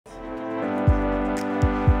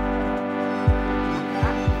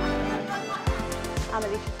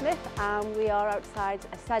Smith and we are outside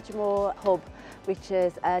a Sedgemoor Hub, which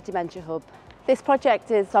is a dementia hub. This project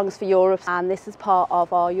is Songs for Europe and this is part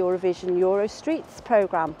of our Eurovision Euro Streets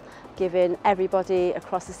programme, giving everybody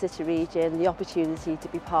across the city region the opportunity to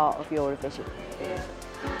be part of Eurovision.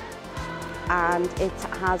 And it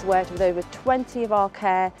has worked with over 20 of our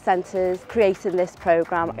care centres creating this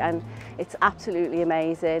programme, and it's absolutely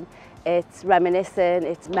amazing. It's reminiscent,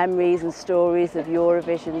 it's memories and stories of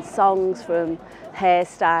Eurovision songs, from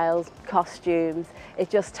hairstyles, costumes. It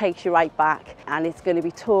just takes you right back, and it's going to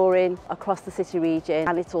be touring across the city region,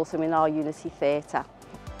 and it's also in our Unity Theatre.